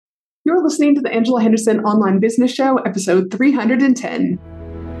You're listening to the Angela Henderson Online Business Show, episode 310.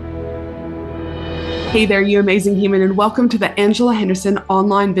 Hey there, you amazing human, and welcome to the Angela Henderson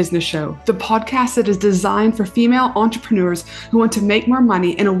Online Business Show, the podcast that is designed for female entrepreneurs who want to make more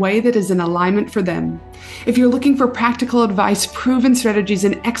money in a way that is in alignment for them. If you're looking for practical advice, proven strategies,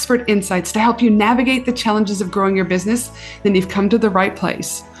 and expert insights to help you navigate the challenges of growing your business, then you've come to the right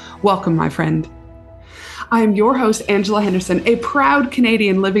place. Welcome, my friend. I am your host, Angela Henderson, a proud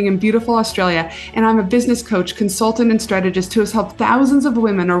Canadian living in beautiful Australia, and I'm a business coach, consultant, and strategist who has helped thousands of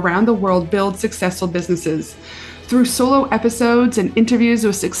women around the world build successful businesses. Through solo episodes and interviews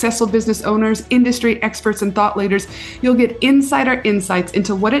with successful business owners, industry experts, and thought leaders, you'll get insider insights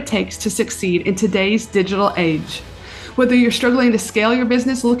into what it takes to succeed in today's digital age. Whether you're struggling to scale your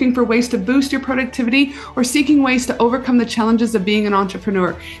business, looking for ways to boost your productivity, or seeking ways to overcome the challenges of being an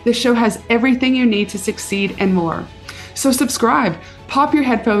entrepreneur, this show has everything you need to succeed and more. So subscribe, pop your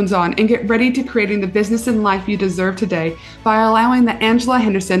headphones on, and get ready to creating the business and life you deserve today by allowing the Angela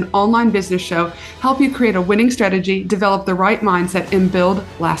Henderson Online Business Show help you create a winning strategy, develop the right mindset, and build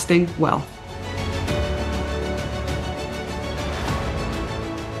lasting wealth.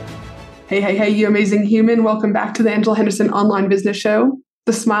 Hey, you amazing human. Welcome back to the Angela Henderson Online Business Show.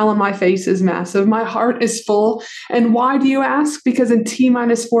 The smile on my face is massive. My heart is full. And why do you ask? Because in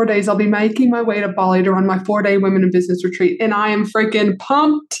T-minus 4 days, I'll be making my way to Bali to run my 4-day Women in Business retreat. And I am freaking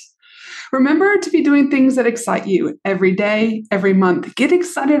pumped. Remember to be doing things that excite you every day, every month. Get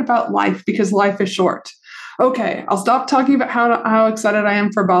excited about life because life is short. Okay, I'll stop talking about how excited I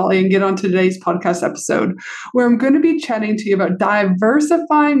am for Bali and get on to today's podcast episode, where I'm going to be chatting to you about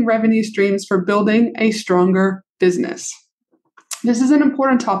diversifying revenue streams for building a stronger business. This is an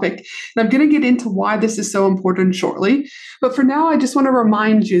important topic, and I'm going to get into why this is so important shortly. But for now, I just want to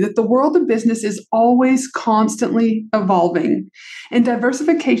remind you that the world of business is always constantly evolving. And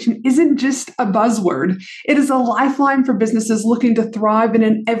diversification isn't just a buzzword. It is a lifeline for businesses looking to thrive in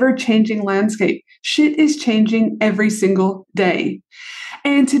an ever-changing landscape. Shit is changing every single day.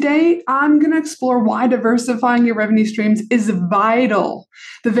 And today, I'm going to explore why diversifying your revenue streams is vital,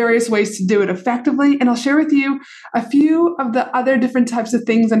 the various ways to do it effectively, and I'll share with you a few of the other different types of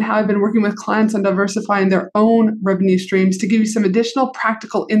things and how I've been working with clients on diversifying their own revenue streams to give you some additional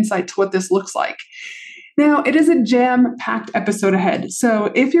practical insight to what this looks like. Now, it is a jam-packed episode ahead,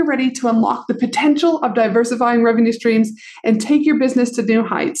 so if you're ready to unlock the potential of diversifying revenue streams and take your business to new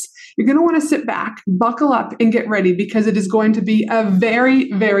heights, you're going to want to sit back, buckle up, and get ready because it is going to be a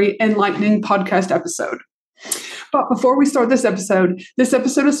very, very enlightening podcast episode. But before we start this episode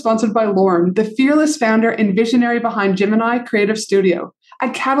is sponsored by Lauren, the fearless founder and visionary behind Gemini Creative Studio, a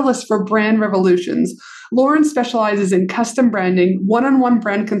catalyst for brand revolutions. Lauren specializes in custom branding, one-on-one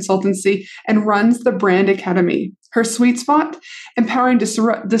brand consultancy, and runs the Brand Academy. Her sweet spot? Empowering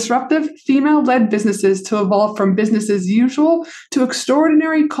disruptive, female-led businesses to evolve from business as usual to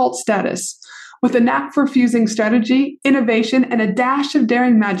extraordinary cult status. With a knack for fusing strategy, innovation, and a dash of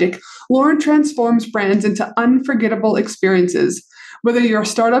daring magic, Lauren transforms brands into unforgettable experiences. Whether you're a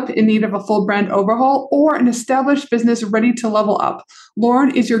startup in need of a full brand overhaul or an established business ready to level up,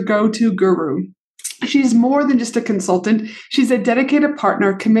 Lauren is your go-to guru. She's more than just a consultant. She's a dedicated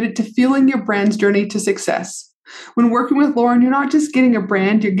partner committed to fueling your brand's journey to success. When working with Lauren, you're not just getting a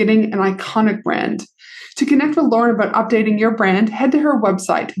brand, you're getting an iconic brand. To connect with Lauren about updating your brand, head to her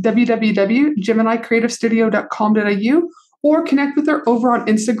website, www.geminicreativestudio.com.au, or connect with her over on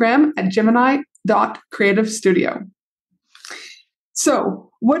Instagram at gemini.creativestudio. So,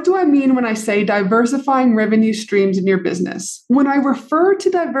 what do I mean when I say diversifying revenue streams in your business? When I refer to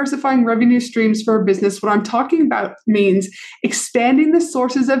diversifying revenue streams for a business, what I'm talking about means expanding the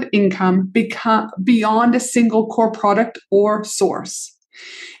sources of income beyond a single core product or source.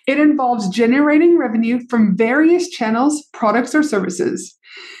 It involves generating revenue from various channels, products, or services.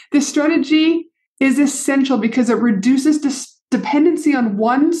 This strategy is essential because it reduces dependency on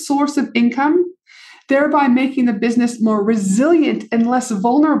one source of income, thereby making the business more resilient and less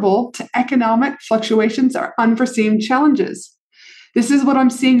vulnerable to economic fluctuations or unforeseen challenges. This is what I'm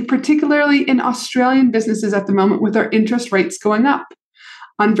seeing particularly in Australian businesses at the moment with their interest rates going up.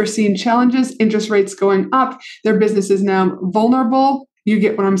 Unforeseen challenges, interest rates going up, their business is now vulnerable. You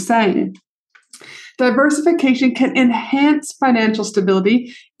get what I'm saying. Diversification can enhance financial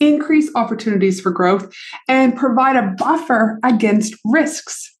stability, increase opportunities for growth, and provide a buffer against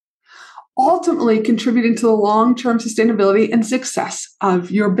risks, ultimately contributing to the long-term sustainability and success of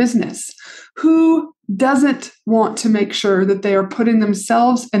your business. Who doesn't want to make sure that they are putting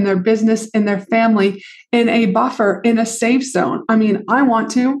themselves and their business and their family in a buffer, in a safe zone? I mean, I want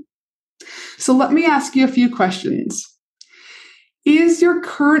to. So let me ask you a few questions. Is your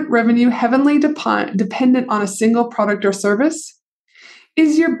current revenue heavily dependent on a single product or service?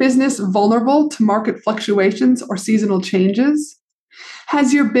 Is your business vulnerable to market fluctuations or seasonal changes?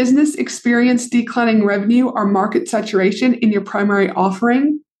 Has your business experienced declining revenue or market saturation in your primary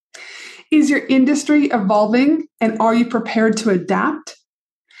offering? Is your industry evolving and are you prepared to adapt?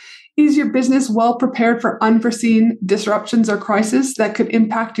 Is your business well prepared for unforeseen disruptions or crises that could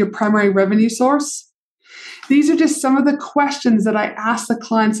impact your primary revenue source? These are just some of the questions that I ask the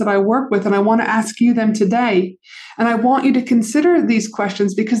clients that I work with, and I want to ask you them today. And I want you to consider these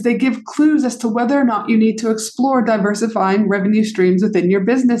questions because they give clues as to whether or not you need to explore diversifying revenue streams within your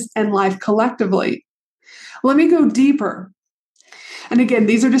business and life collectively. Let me go deeper. And again,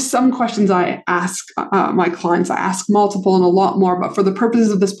 these are just some questions I ask my clients. I ask multiple and a lot more, but for the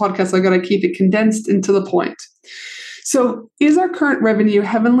purposes of this podcast, I've got to keep it condensed and to the point. So, is our current revenue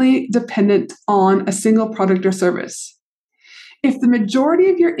heavily dependent on a single product or service? If the majority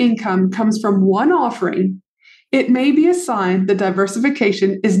of your income comes from one offering, it may be a sign that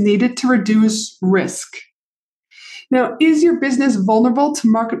diversification is needed to reduce risk. Now, is your business vulnerable to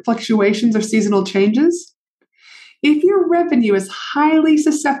market fluctuations or seasonal changes? If your revenue is highly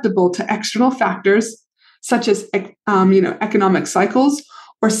susceptible to external factors, such as economic cycles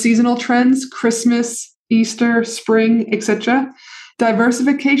or seasonal trends, Christmas, Easter, spring, etc.,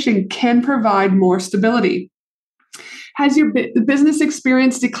 diversification can provide more stability. Has your business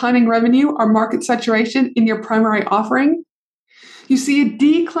experienced declining revenue or market saturation in your primary offering? You see, a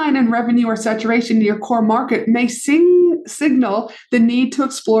decline in revenue or saturation in your core market may signal the need to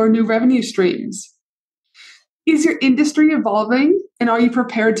explore new revenue streams. Is your industry evolving and are you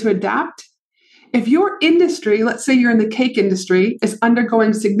prepared to adapt? If your industry, let's say you're in the cake industry, is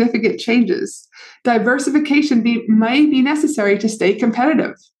undergoing significant changes, diversification may be necessary to stay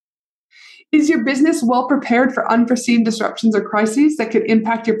competitive. Is your business well prepared for unforeseen disruptions or crises that could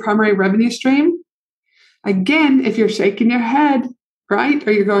impact your primary revenue stream? Again, if you're shaking your head, right,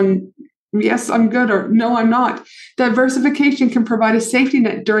 or you're going, yes, I'm good, or no, I'm not, diversification can provide a safety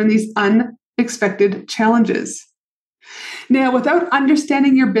net during these unexpected challenges. Now, without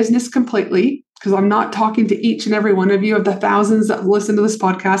understanding your business completely, because I'm not talking to each and every one of you of the thousands that listen to this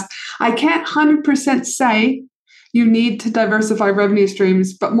podcast, I can't 100% say you need to diversify revenue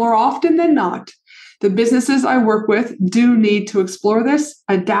streams, but more often than not, the businesses I work with do need to explore this,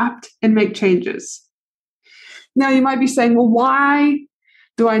 adapt, and make changes. Now, you might be saying, well, why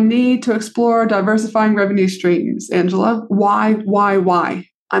do I need to explore diversifying revenue streams, Angela? Why?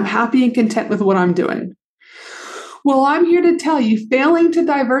 I'm happy and content with what I'm doing. Well, I'm here to tell you, failing to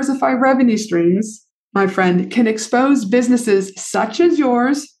diversify revenue streams, my friend, can expose businesses such as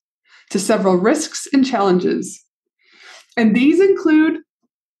yours to several risks and challenges. And these include,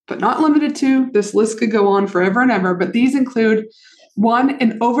 but not limited to, this list could go on forever and ever, but these include, one,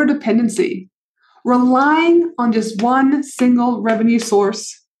 an overdependency. Relying on just one single revenue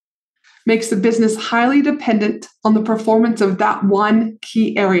source makes the business highly dependent on the performance of that one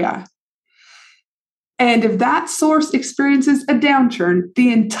key area. And if that source experiences a downturn,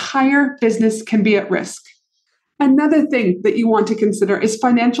 the entire business can be at risk. Another thing that you want to consider is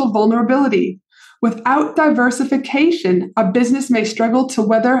financial vulnerability. Without diversification, a business may struggle to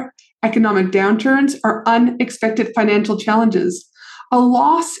weather economic downturns or unexpected financial challenges. A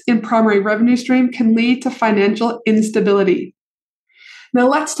loss in primary revenue stream can lead to financial instability. Now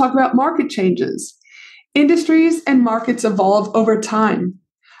let's talk about market changes. Industries and markets evolve over time.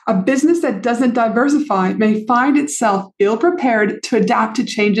 A business that doesn't diversify may find itself ill-prepared to adapt to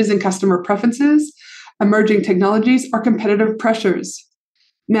changes in customer preferences, emerging technologies, or competitive pressures.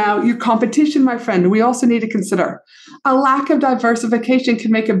 Now, your competition, my friend, we also need to consider. A lack of diversification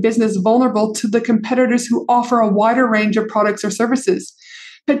can make a business vulnerable to the competitors who offer a wider range of products or services,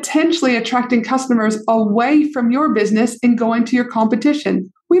 potentially attracting customers away from your business and going to your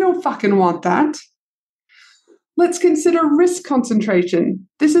competition. We don't fucking want that. Let's consider risk concentration.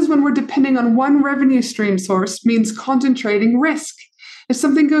 This is when we're depending on one revenue stream source, means concentrating risk. If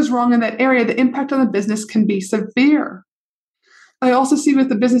something goes wrong in that area, the impact on the business can be severe. I also see with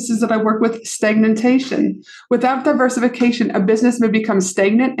the businesses that I work with stagnation. Without diversification, a business may become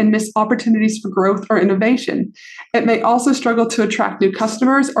stagnant and miss opportunities for growth or innovation. It may also struggle to attract new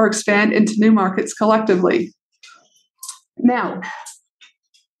customers or expand into new markets collectively. Now,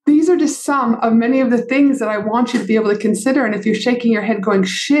 these are just some of many of the things that I want you to be able to consider. And if you're shaking your head going,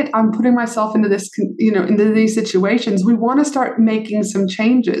 shit, I'm putting myself into this, into these situations, we want to start making some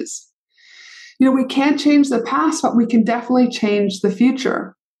changes. We can't change the past, but we can definitely change the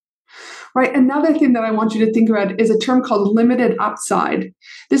future. right? Another thing that I want you to think about is a term called limited upside.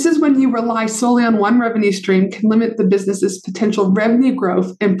 This is when you rely solely on one revenue stream can limit the business's potential revenue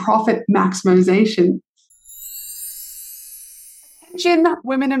growth and profit maximization. Attention,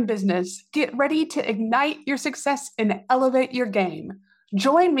 women in business, get ready to ignite your success and elevate your game.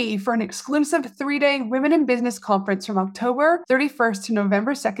 Join me for an exclusive 3-day Women in Business conference from October 31st to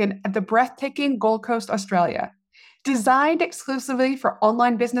November 2nd at the breathtaking Gold Coast, Australia. Designed exclusively for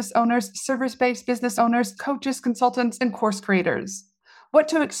online business owners, service-based business owners, coaches, consultants, and course creators. What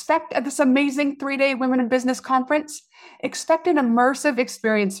to expect at this amazing 3-day Women in Business conference? Expect an immersive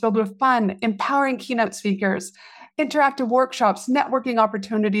experience filled with fun, empowering keynote speakers, interactive workshops, networking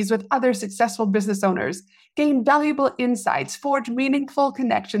opportunities with other successful business owners, gain valuable insights, forge meaningful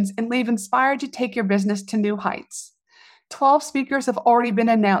connections, and leave inspired to take your business to new heights. 12 speakers have already been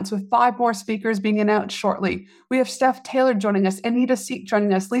announced, with 5 more speakers being announced shortly. We have Steph Taylor joining us, Anita Seek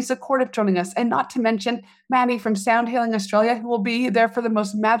joining us, Lisa Cordiff joining us, and not to mention Maddie from Sound Healing Australia, who will be there for the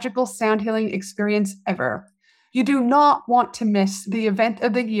most magical sound healing experience ever. You do not want to miss the event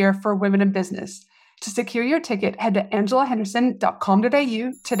of the year for women in business. To secure your ticket, head to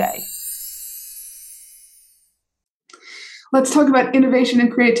angelahenderson.com.au today. Let's talk about innovation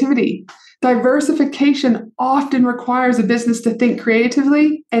and creativity. Diversification often requires a business to think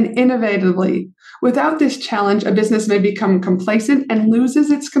creatively and innovatively. Without this challenge, a business may become complacent and loses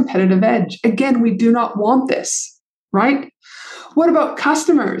its competitive edge. Again, we do not want this, right? What about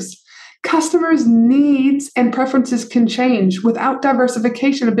customers? Customers' needs and preferences can change. Without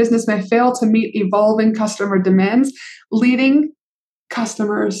diversification, a business may fail to meet evolving customer demands, leading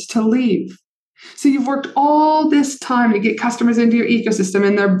customers to leave. So you've worked all this time to get customers into your ecosystem,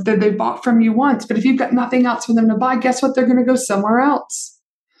 and they bought from you once. But if you've got nothing else for them to buy, guess what? They're going to go somewhere else.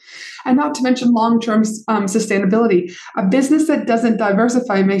 And not to mention long-term sustainability. A business that doesn't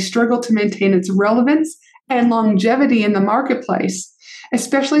diversify may struggle to maintain its relevance and longevity in the marketplace,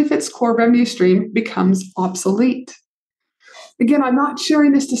 especially if its core revenue stream becomes obsolete. Again, I'm not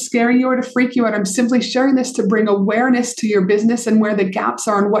sharing this to scare you or to freak you out. I'm simply sharing this to bring awareness to your business and where the gaps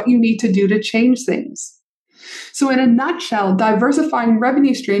are and what you need to do to change things. So in a nutshell, diversifying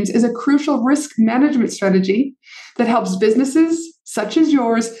revenue streams is a crucial risk management strategy that helps businesses, such as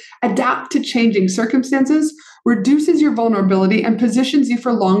yours, adapt to changing circumstances, reduces your vulnerability, and positions you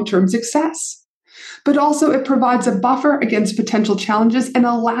for long-term success. But also it provides a buffer against potential challenges and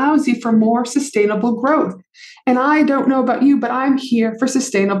allows you for more sustainable growth. And I don't know about you, but I'm here for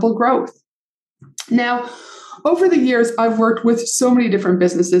sustainable growth. Now, over the years, I've worked with so many different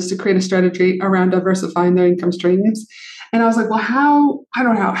businesses to create a strategy around diversifying their income streams. And I was like, well, I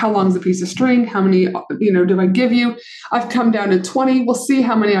don't know, how long is a piece of string? How many, do I give you? I've come down to 20. We'll see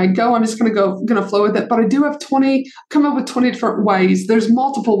how many I go. I'm just going to flow with it. But I do have 20, come up with 20 different ways. There's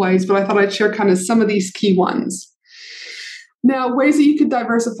multiple ways, but I thought I'd share kind of some of these key ones. Now, ways that you could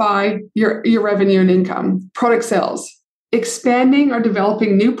diversify your revenue and income. Product sales, expanding or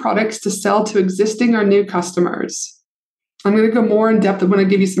developing new products to sell to existing or new customers. I'm going to go more in depth when I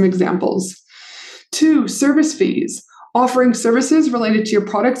give you some examples. 2, service fees, offering services related to your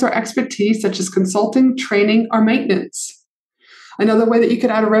products or expertise, such as consulting, training, or maintenance. Another way that you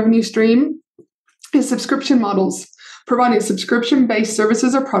could add a revenue stream is subscription models, providing subscription-based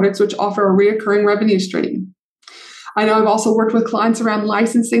services or products which offer a recurring revenue stream. I know I've also worked with clients around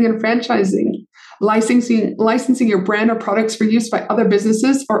licensing and franchising, licensing your brand or products for use by other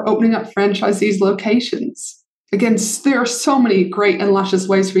businesses, or opening up franchisees' locations. Again, there are so many great and luscious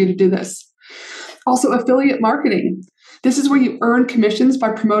ways for you to do this. Also, affiliate marketing. This is where you earn commissions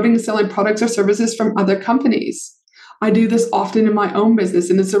by promoting and selling products or services from other companies. I do this often in my own business,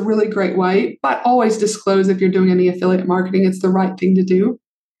 and it's a really great way, but always disclose if you're doing any affiliate marketing. It's the right thing to do.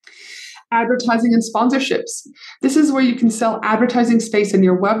 Advertising and sponsorships. This is where you can sell advertising space in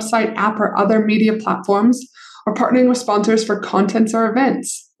your website, app, or other media platforms, or partnering with sponsors for contents or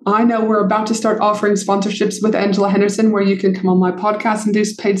events. I know we're about to start offering sponsorships with Angela Henderson, where you can come on my podcast and do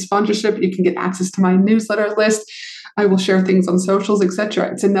paid sponsorship. You can get access to my newsletter list. I will share things on socials, etc.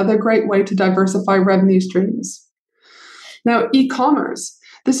 It's another great way to diversify revenue streams. Now, e-commerce.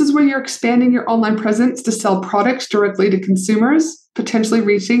 This is where you're expanding your online presence to sell products directly to consumers, potentially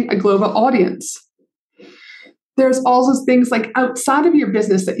reaching a global audience. There's also things like outside of your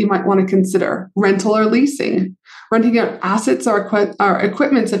business that you might want to consider. Rental or leasing. Renting out assets or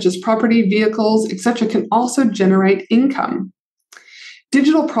equipment such as property, vehicles, etc. can also generate income.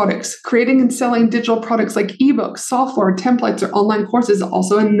 Digital products, creating and selling digital products like ebooks, software, templates, or online courses is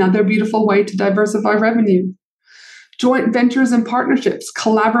also another beautiful way to diversify revenue. Joint ventures and partnerships,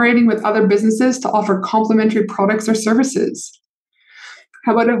 collaborating with other businesses to offer complementary products or services.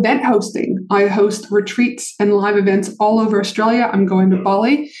 How about event hosting? I host retreats and live events all over Australia. I'm going to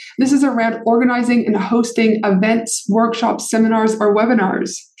Bali. This is around organizing and hosting events, workshops, seminars, or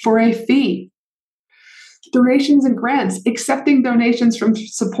webinars for a fee. Donations and grants, accepting donations from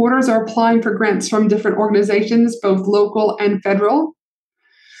supporters or applying for grants from different organizations, both local and federal.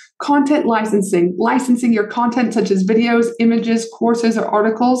 Content licensing, licensing your content such as videos, images, courses, or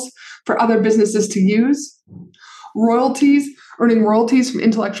articles for other businesses to use. Royalties, earning royalties from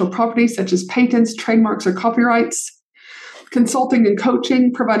intellectual property such as patents, trademarks, or copyrights. Consulting and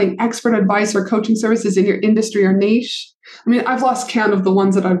coaching, providing expert advice or coaching services in your industry or niche. I mean, I've lost count of the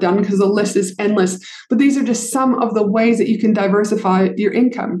ones that I've done because the list is endless, but these are just some of the ways that you can diversify your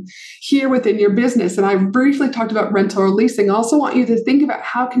income here within your business. And I briefly talked about rental or leasing. I also want you to think about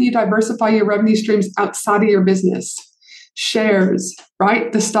how can you diversify your revenue streams outside of your business. Shares,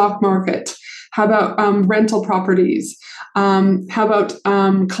 right? The stock market. How about rental properties? How about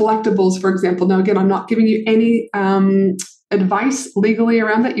collectibles, for example? Now, again, I'm not giving you any advice legally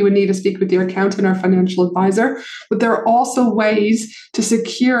around that. You would need to speak with your accountant or financial advisor. But there are also ways to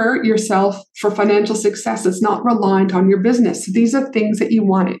secure yourself for financial success that's not reliant on your business. So these are things that you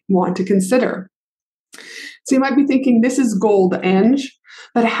want to consider. So you might be thinking, this is gold, Ange,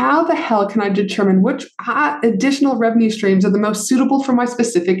 but how the hell can I determine which additional revenue streams are the most suitable for my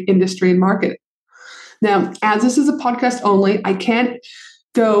specific industry and market? Now, as this is a podcast only, I can't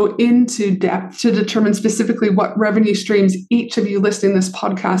go into depth to determine specifically what revenue streams each of you listening to this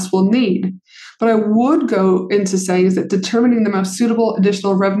podcast will need. But I would go into saying is that determining the most suitable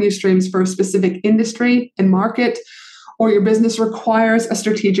additional revenue streams for a specific industry and market or your business requires a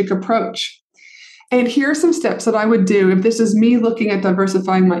strategic approach. And here are some steps that I would do if this is me looking at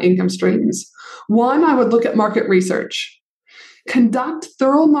diversifying my income streams. One, I would look at market research. Conduct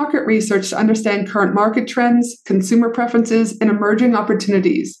thorough market research to understand current market trends, consumer preferences, and emerging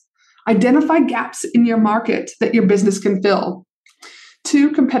opportunities. Identify gaps in your market that your business can fill. 2,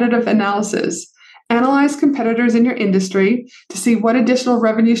 competitive analysis. Analyze competitors in your industry to see what additional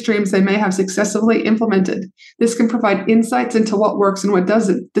revenue streams they may have successfully implemented. This can provide insights into what works and what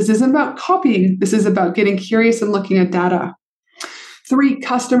doesn't. This isn't about copying. This is about getting curious and looking at data. 3,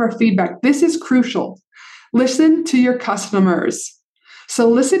 customer feedback. This is crucial. Listen to your customers.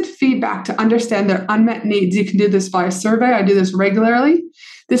 Solicit feedback to understand their unmet needs. You can do this via survey. I do this regularly.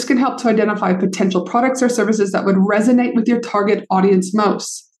 This can help to identify potential products or services that would resonate with your target audience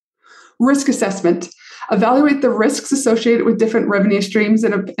most. Risk assessment. Evaluate the risks associated with different revenue streams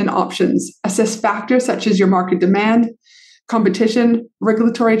and options. Assess factors such as your market demand, competition,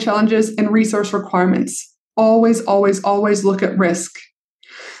 regulatory challenges, and resource requirements. Always, always, always look at risk.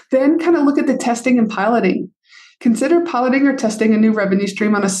 Then kind of look at the testing and piloting. Consider piloting or testing a new revenue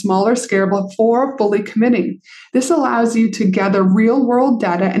stream on a smaller scale before fully committing. This allows you to gather real-world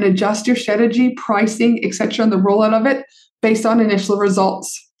data and adjust your strategy, pricing, etc., and the rollout of it based on initial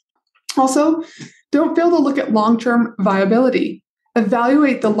results. Also, don't fail to look at long-term viability.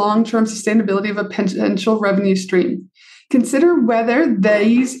 Evaluate the long-term sustainability of a potential revenue stream. Consider whether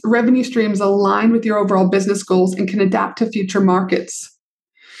these revenue streams align with your overall business goals and can adapt to future markets.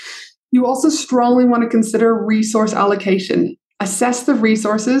 You also strongly want to consider resource allocation. Assess the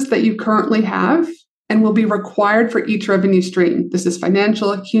resources that you currently have and will be required for each revenue stream. This is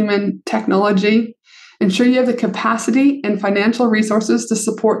financial, human, technology. Ensure you have the capacity and financial resources to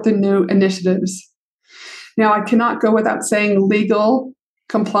support the new initiatives. Now, I cannot go without saying legal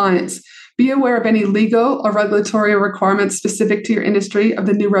compliance. Be aware of any legal or regulatory requirements specific to your industry of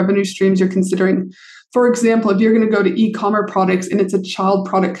the new revenue streams you're considering. For example, if you're going to go to e-commerce products and it's a child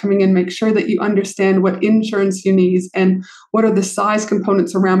product coming in, make sure that you understand what insurance you need and what are the size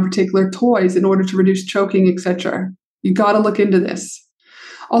components around particular toys in order to reduce choking, etc. You got to look into this.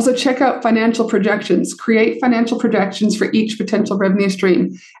 Also, check out financial projections. Create financial projections for each potential revenue stream.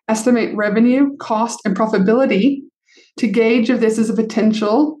 Estimate revenue, cost, and profitability to gauge if this is a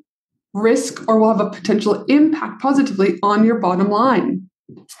potential risk or will have a potential impact positively on your bottom line.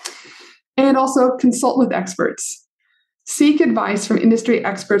 And also consult with experts. Seek advice from industry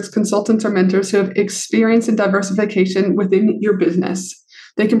experts, consultants, or mentors who have experience in diversification within your business.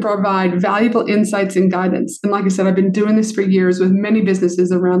 They can provide valuable insights and guidance. And like I said, I've been doing this for years with many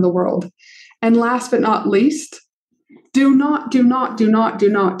businesses around the world. And last but not least, do not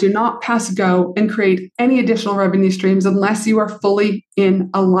pass go and create any additional revenue streams unless you are fully in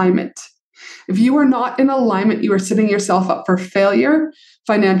alignment. If you are not in alignment, you are setting yourself up for failure,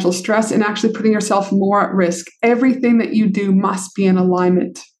 financial stress, and actually putting yourself more at risk. Everything that you do must be in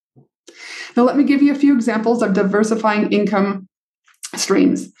alignment. Now, let me give you a few examples of diversifying income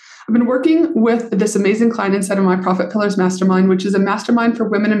streams. I've been working with this amazing client inside of my Profit Pillars Mastermind, which is a mastermind for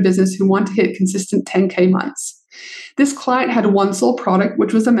women in business who want to hit consistent 10K months. This client had one sole product,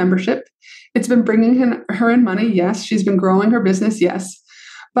 which was a membership. It's been bringing her in money, yes. She's been growing her business, yes.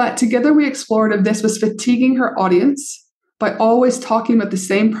 But together we explored if this was fatiguing her audience by always talking about the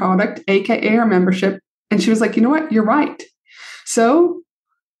same product, aka her membership. And she was like, you know what? You're right. So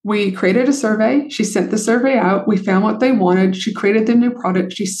we created a survey. She sent the survey out. We found what they wanted. She created the new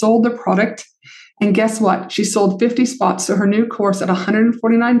product. She sold the product. And guess what? She sold 50 spots to her new course at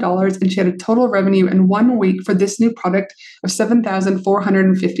 $149. And she had a total revenue in 1 week for this new product of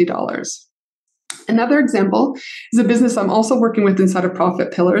 $7,450. Another example is a business I'm also working with inside of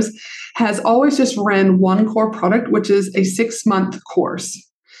Profit Pillars, has always just ran one core product, which is a 6-month course.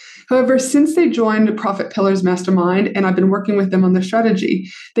 However, since they joined Profit Pillars Mastermind and I've been working with them on the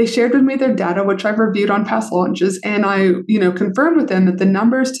strategy, they shared with me their data, which I've reviewed on past launches, and I, confirmed with them that the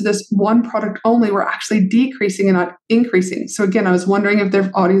numbers to this one product only were actually decreasing and not increasing. So again, I was wondering if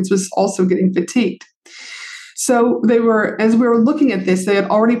their audience was also getting fatigued. So as we were looking at this, they had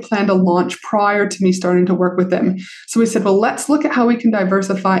already planned a launch prior to me starting to work with them. So we said, well, let's look at how we can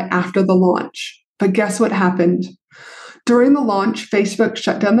diversify after the launch. But guess what happened? During the launch, Facebook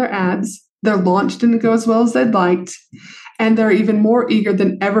shut down their ads. Their launch didn't go as well as they'd liked. And they're even more eager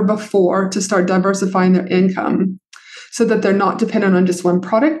than ever before to start diversifying their income so that they're not dependent on just one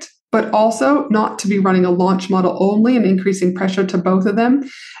product, but also not to be running a launch model only and increasing pressure to both of them.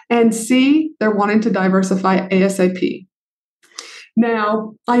 And C, they're wanting to diversify ASAP.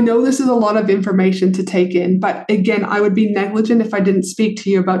 Now, I know this is a lot of information to take in, but again, I would be negligent if I didn't speak to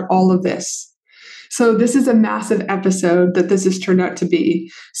you about all of this. So this is a massive episode that this has turned out to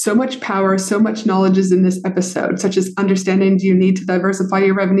be. So much power, so much knowledge is in this episode, such as understanding, do you need to diversify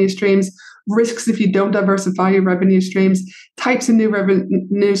your revenue streams, risks if you don't diversify your revenue streams, types of new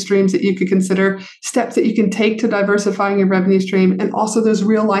revenue streams that you could consider, steps that you can take to diversifying your revenue stream, and also those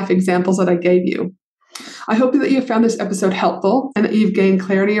real life examples that I gave you. I hope that you found this episode helpful and that you've gained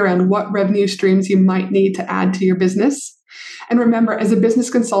clarity around what revenue streams you might need to add to your business. And remember, as a business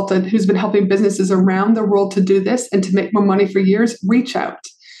consultant who's been helping businesses around the world to do this and to make more money for years, reach out.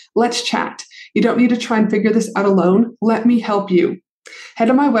 Let's chat. You don't need to try and figure this out alone. Let me help you. Head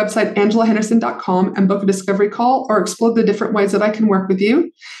to my website, angelahenderson.com, and book a discovery call or explore the different ways that I can work with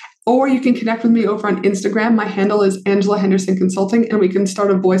you. Or you can connect with me over on Instagram. My handle is Angela Henderson Consulting, and we can start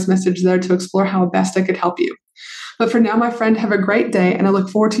a voice message there to explore how best I could help you. But for now, my friend, have a great day, and I look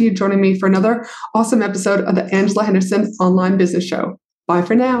forward to you joining me for another awesome episode of the Angela Henderson Online Business Show. Bye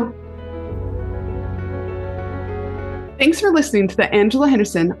for now. Thanks for listening to the Angela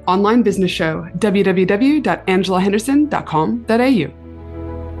Henderson Online Business Show, www.angelahenderson.com.au.